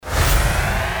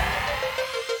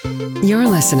You're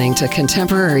listening to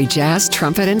contemporary jazz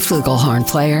trumpet and flugelhorn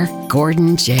player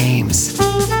Gordon James.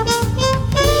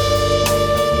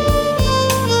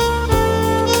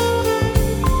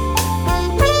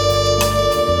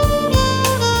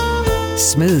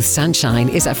 Smooth Sunshine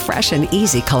is a fresh and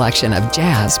easy collection of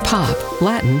jazz, pop,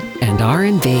 Latin, and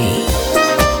R&B.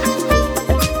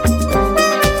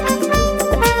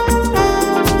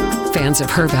 Fans of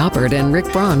Herb Alpert and Rick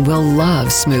Braun will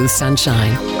love Smooth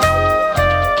Sunshine.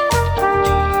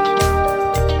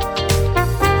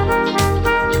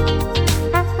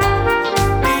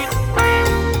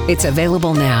 It's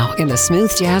available now in the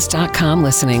smoothjazz.com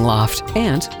listening loft,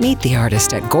 and meet the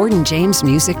artist at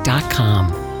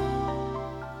gordonjamesmusic.com.